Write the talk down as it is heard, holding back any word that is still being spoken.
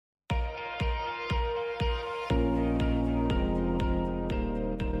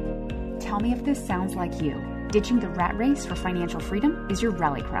Tell me if this sounds like you. Ditching the rat race for financial freedom is your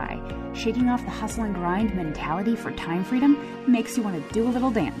rally cry. Shaking off the hustle and grind mentality for time freedom makes you want to do a little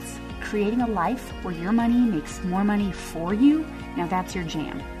dance. Creating a life where your money makes more money for you, now that's your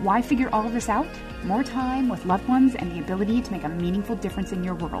jam. Why figure all of this out? More time with loved ones and the ability to make a meaningful difference in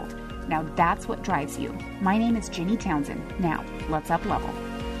your world. Now that's what drives you. My name is Jenny Townsend. Now, let's up level.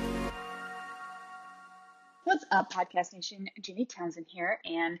 What's up, Podcast Nation? Jenny Townsend here,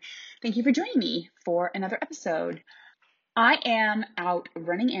 and thank you for joining me for another episode. I am out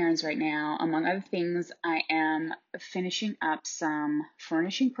running errands right now. Among other things, I am finishing up some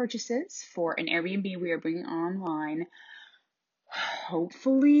furnishing purchases for an Airbnb we are bringing online,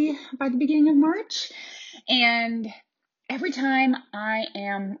 hopefully by the beginning of March. And every time I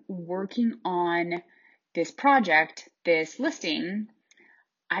am working on this project, this listing,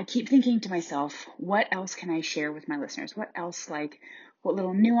 I keep thinking to myself, what else can I share with my listeners? What else, what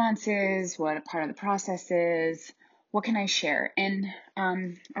little nuances, what a part of the process is, what can I share? And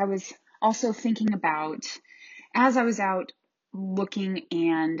I was also thinking about, as I was out looking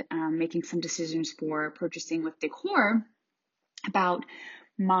and making some decisions for purchasing with decor, about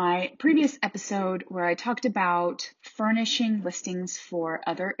my previous episode where I talked about furnishing listings for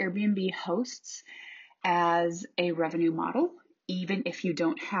other Airbnb hosts as a revenue model, even if you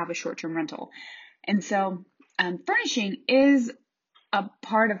don't have a short-term rental. And so furnishing is a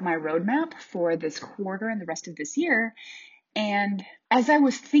part of my roadmap for this quarter and the rest of this year. And as I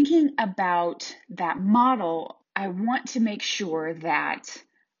was thinking about that model, I want to make sure that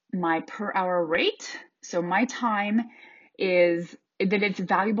my per hour rate, so my time is, that it's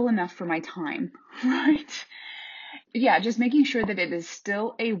valuable enough for my time, right? Yeah, just making sure that it is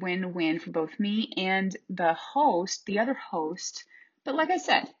still a win-win for both me and the host, the other host, but like I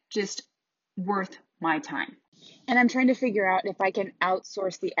said, just worth my time. And I'm trying to figure out if I can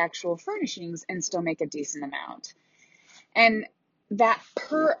outsource the actual furnishings and still make a decent amount. And that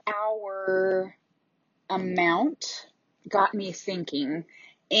per hour amount got me thinking,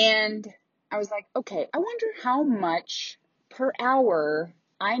 and I was like, okay, I wonder how much per hour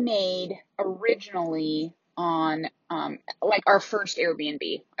I made originally on our first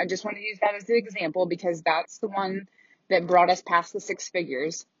Airbnb. I just want to use that as an example because that's the one that brought us past the six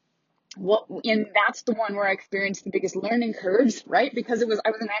figures. And that's the one where I experienced the biggest learning curves, right? Because I was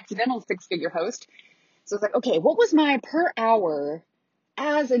an accidental six-figure host. So it's like, okay, what was my per hour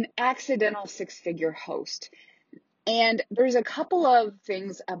as an accidental six-figure host? And there's a couple of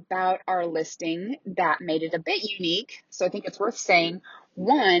things about our listing that made it a bit unique. So I think it's worth saying.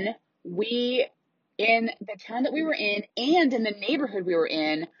 One, in the town that we were in and in the neighborhood we were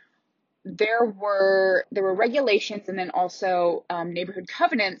in, there were regulations and then also neighborhood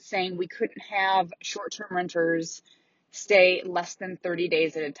covenants saying we couldn't have short-term renters stay less than 30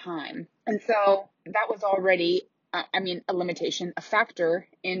 days at a time. And so that was already, a limitation, a factor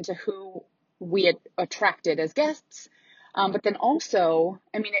into who we had attracted as guests. But then also,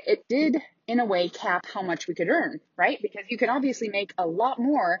 it did in a way cap how much we could earn, right? Because you can obviously make a lot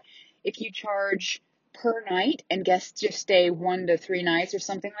more if you charge per night and guests just stay 1 to 3 nights or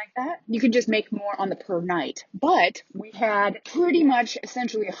something like that. You can just make more on the per night. But we had pretty much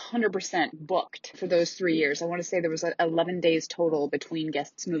essentially 100% booked for those 3 years. I want to say there was 11 days total between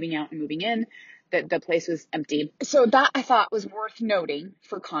guests moving out and moving in, that the place was empty. So that I thought was worth noting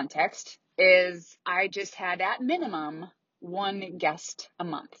for context is I just had at minimum 1 guest a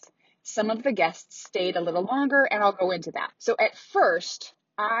month. Some of the guests stayed a little longer, and I'll go into that. So at first,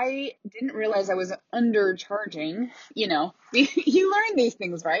 I didn't realize I was undercharging. You learn these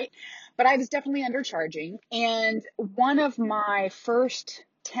things, right? But I was definitely undercharging. And one of my first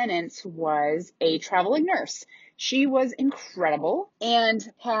tenants was a traveling nurse. She was incredible and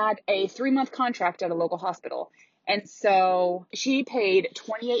had a 3-month contract at a local hospital. And so she paid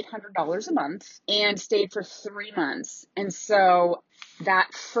 $2,800 a month and stayed for 3 months. And so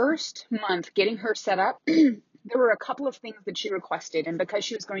that first month, getting her set up, there were a couple of things that she requested, and because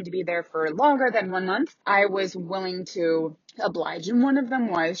she was going to be there for longer than 1 month, I was willing to oblige. And one of them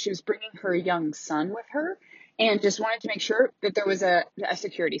was she was bringing her young son with her and just wanted to make sure that there was a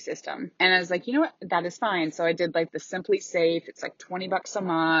security system. And I was like, you know what, that is fine. So I did the Simply Safe. It's like $20 a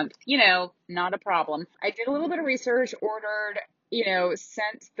month, not a problem. I did a little bit of research, ordered,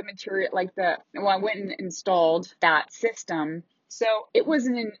 sent the material, I went and installed that system. So it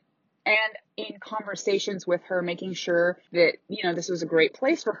wasn't and in conversations with her, making sure that, this was a great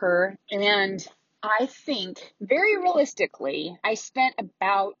place for her. And I think very realistically, I spent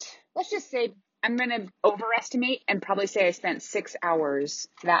about, let's just say, I'm going to overestimate and probably say I spent 6 hours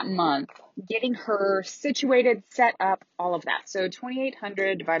that month getting her situated, set up, all of that. So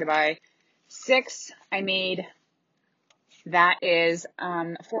 2,800 divided by 6, I made, that is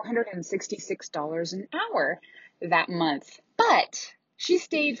 $466 an hour that month. But she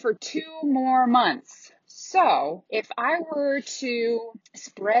stayed for 2 more months. So if I were to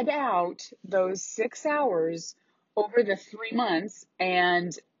spread out those 6 hours over the 3 months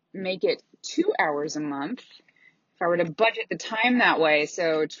and make it 2 hours a month, if I were to budget the time that way,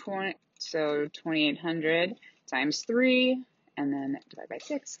 so 2,800 times 3 and then divide by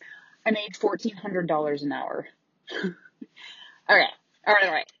 6, I made $1,400 an hour. Okay. All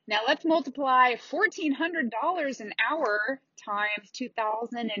right. Now let's multiply $1,400 an hour times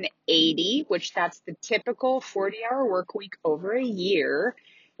 2,080, which that's the typical 40-hour work week over a year.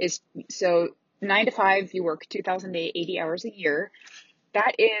 So 9 to 5, you work 2,080 hours a year.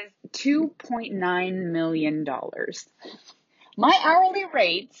 That is $2.9 million. My hourly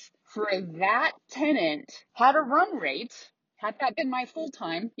rates for that tenant had a run rate, had that been my full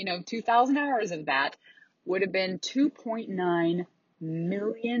time, 2,000 hours of that, would have been $2.9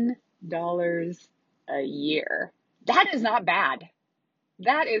 million a year. That is not bad.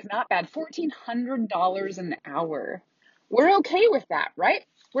 That is not bad. $1,400 an hour. We're okay with that, right?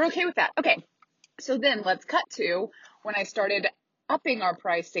 We're okay with that. Okay. So then let's cut to when I started upping our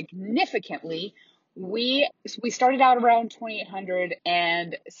price significantly. We started out around 2,800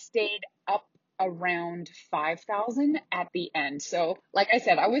 and stayed up around 5,000 at the end. So like I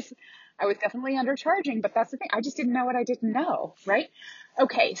said, I was definitely undercharging, but that's the thing. I just didn't know what I didn't know, right?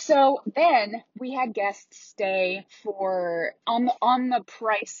 Okay, so then we had guests stay for on the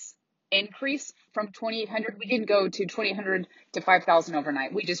price increase from 2,800. We didn't go to 2,800 to 5,000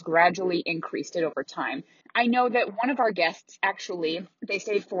 overnight. We just gradually increased it over time. I know that one of our guests actually, they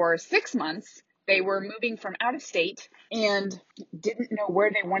stayed for 6 months. They were moving from out of state and didn't know where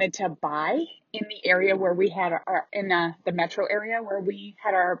they wanted to buy in the area where we had the metro area where we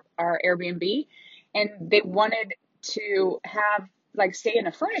had our Airbnb, and they wanted to have stay in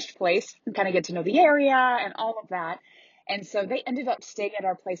a furnished place and kind of get to know the area and all of that. And so they ended up staying at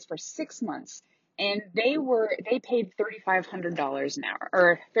our place for 6 months, and they paid $3,500 an hour,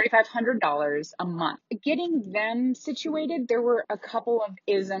 or $3,500 a month. Getting them situated, there were a couple of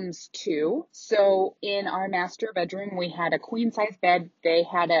isms too. So in our master bedroom, we had a queen size bed.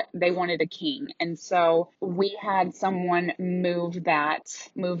 They wanted a king. And so we had someone move that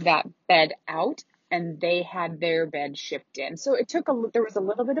bed out, and they had their bed shipped in. So there was a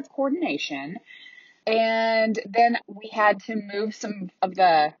little bit of coordination. And then we had to move some of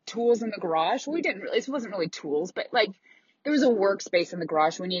the tools in the garage. Well, it wasn't really tools, but there was a workspace in the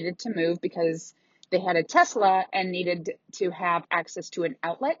garage we needed to move because they had a Tesla and needed to have access to an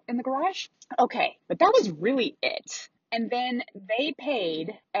outlet in the garage. Okay, but that was really it. And then they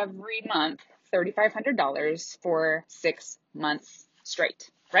paid every month $3,500 for 6 months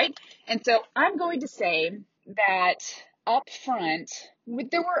straight, right? And so I'm going to say that up front,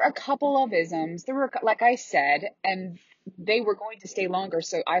 there were a couple of isms. There were, like I said, and they were going to stay longer,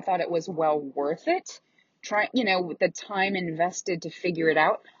 so I thought it was well worth it. With the time invested to figure it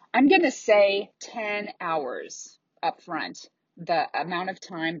out. I'm going to say 10 hours up front, the amount of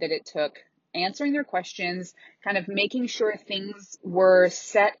time that it took answering their questions, kind of making sure things were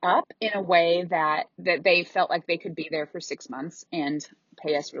set up in a way that they felt like they could be there for 6 months and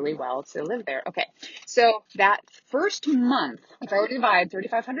pay us really well to live there. Okay, so that first month, if I were to divide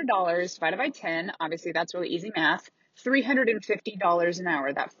 $3,500 divided by 10, obviously that's really easy math, $350 an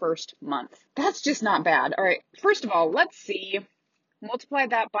hour that first month. That's just not bad. All right, first of all, let's see. Multiply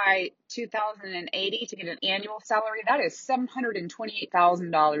that by 2,080 to get an annual salary. That is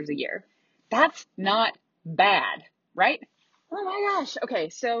 $728,000 a year. That's not bad, right? Oh my gosh. Okay,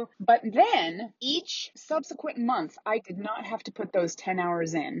 but then each subsequent month, I did not have to put those 10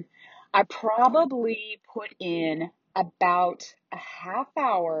 hours in. I probably put in about a half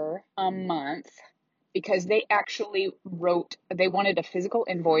hour a month because they actually they wanted a physical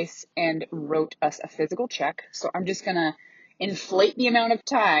invoice and wrote us a physical check. So I'm just going to inflate the amount of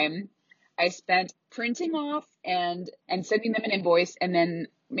time I spent printing off and sending them an invoice and then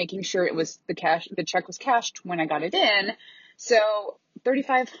making sure it was the check was cashed when I got it in. So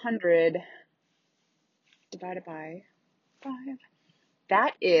 3,500 divided by 5,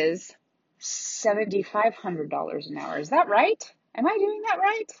 that is $7,500 an hour. Is that right? Am I doing that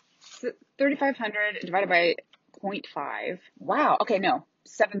right? 3,500 divided by 0.5. Wow. Okay, no.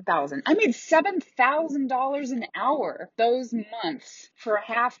 7,000. I made $7,000 an hour those months for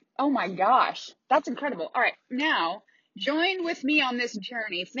half. Oh my gosh. That's incredible. All right. Now, join with me on this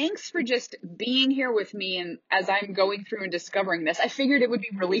journey. Thanks for just being here with me. And as I'm going through and discovering this, I figured it would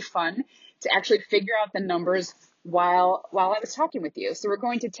be really fun to actually figure out the numbers while I was talking with you. So we're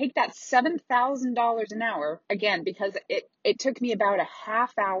going to take that $7,000 an hour again, because it took me about a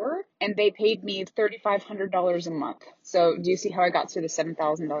half hour and they paid me $3,500 a month. So do you see how I got through the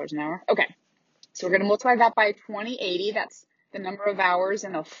 $7,000 an hour? Okay. So we're going to multiply that by 2080. That's the number of hours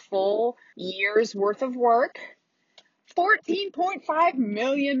in a full year's worth of work. $14.5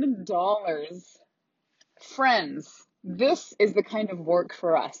 million. Friends, this is the kind of work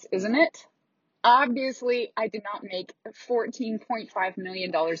for us, isn't it? Obviously, I did not make $14.5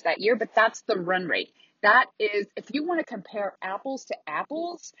 million that year, but that's the run rate. That is, if you want to compare apples to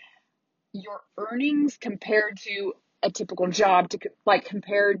apples, your earnings compared to a typical job,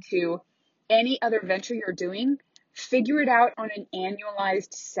 compared to any other venture you're doing, figure it out on an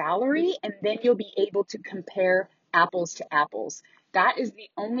annualized salary, and then you'll be able to compare apples to apples. That is the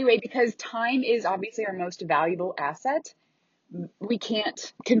only way, because time is obviously our most valuable asset. We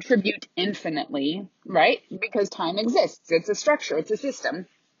can't contribute infinitely, right? Because time exists. It's a structure. It's a system.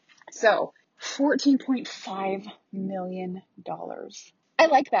 So $14.5 million. I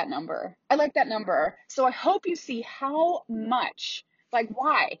like that number. I like that number. So I hope you see how much,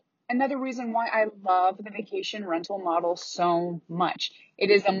 why. Another reason why I love the vacation rental model so much. It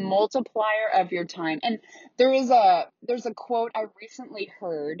is a multiplier of your time. And there's a quote I recently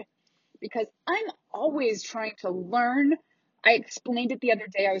heard, because I'm always trying to learn. I explained it the other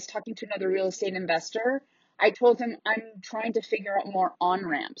day. I was talking to another real estate investor. I told him I'm trying to figure out more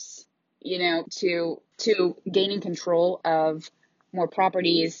on-ramps, to gaining control of more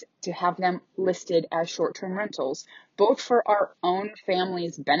properties, to have them listed as short-term rentals, both for our own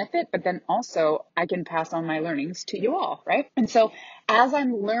family's benefit, but then also I can pass on my learnings to you all, right? And so as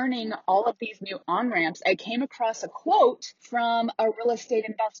I'm learning all of these new on-ramps, I came across a quote from a real estate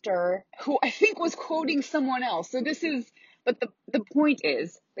investor who I think was quoting someone else. But the point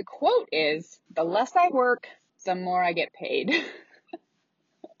is, the quote is, the less I work, the more I get paid.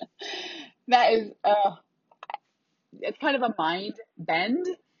 That is, it's kind of a mind bend,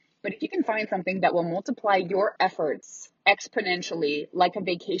 but if you can find something that will multiply your efforts exponentially, like a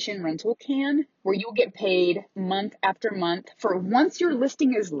vacation rental can, where you'll get paid month after month for once your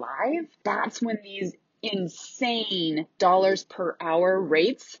listing is live, that's when these insane dollars per hour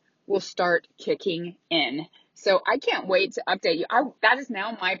rates will start kicking in. So I can't wait to update you. That is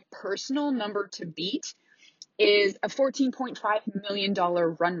now my personal number to beat, is a $14.5 million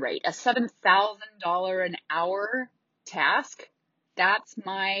run rate, a $7,000 an hour task. That's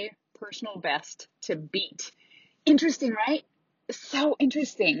my personal best to beat. Interesting, right? So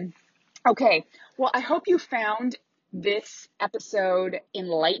interesting. Okay, well, I hope you found this episode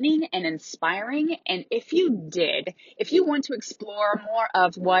enlightening and inspiring. And if you did, if you want to explore more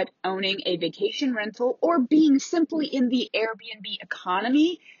of what owning a vacation rental or being simply in the Airbnb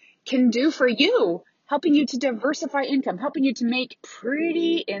economy can do for you, helping you to diversify income, helping you to make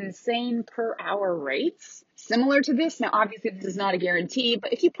pretty insane per hour rates similar to this. Now, obviously, this is not a guarantee,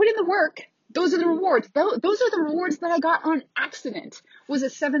 but if you put in the work, those are the rewards. Those are the rewards that I got on accident, was a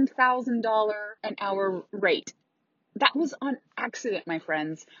 $7,000 an hour rate. That was on accident, my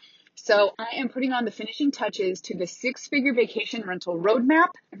friends. So I am putting on the finishing touches to the 6-figure vacation rental roadmap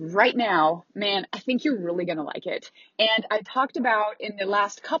right now. Man, I think you're really going to like it. And I talked about in the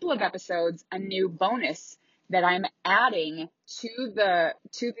last couple of episodes a new bonus that I'm adding to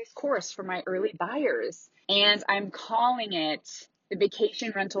this course for my early buyers. And I'm calling it the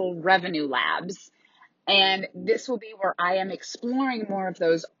Vacation Rental Revenue Labs. And this will be where I am exploring more of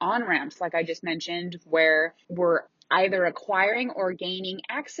those on-ramps, like I just mentioned, where we're either acquiring or gaining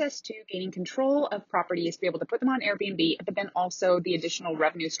access to, gaining control of properties to be able to put them on Airbnb, but then also the additional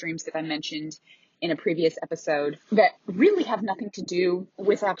revenue streams that I mentioned in a previous episode that really have nothing to do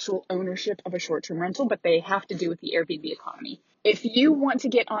with actual ownership of a short-term rental, but they have to do with the Airbnb economy. If you want to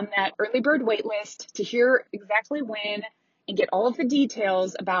get on that early bird waitlist to hear exactly when and get all of the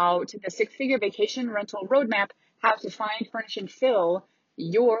details about the 6-figure vacation rental roadmap, how to find, furnish, and fill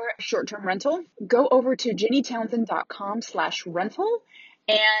your short-term rental, go over to jennytownsend.com/rental,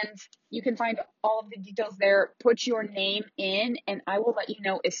 and you can find all of the details there. Put your name in, and I will let you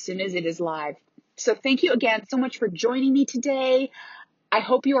know as soon as it is live. So thank you again so much for joining me today. I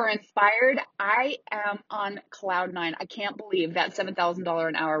hope you are inspired. I am on cloud nine. I can't believe that $7,000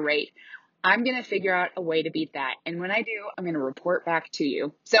 an hour rate. I'm going to figure out a way to beat that. And when I do, I'm going to report back to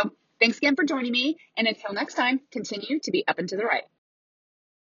you. So thanks again for joining me. And until next time, continue to be up and to the right.